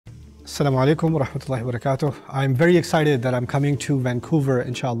Assalamu alaikum wa rahmatullahi wa barakatuh. I'm very excited that I'm coming to Vancouver,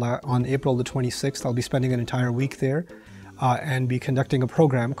 inshallah, on April the 26th. I'll be spending an entire week there and be conducting a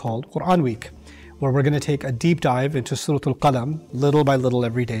program called Quran Week, where we're going to take a deep dive into Surah Al-Qalam, little by little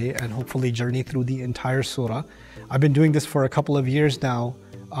every day, and hopefully journey through the entire surah. I've been doing this for a couple of years now,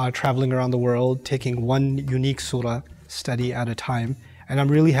 traveling around the world, taking one unique surah study at a time. And I'm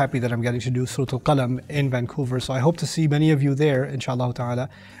really happy that I'm getting to do Surah Al-Qalam in Vancouver. So I hope to see many of you there, inshallah ta'ala.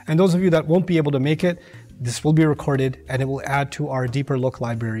 And those of you that won't be able to make it, this will be recorded and it will add to our Deeper Look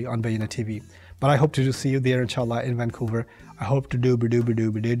library on Bayyinah TV. But I hope to see you there, inshallah, in Vancouver. I hope to do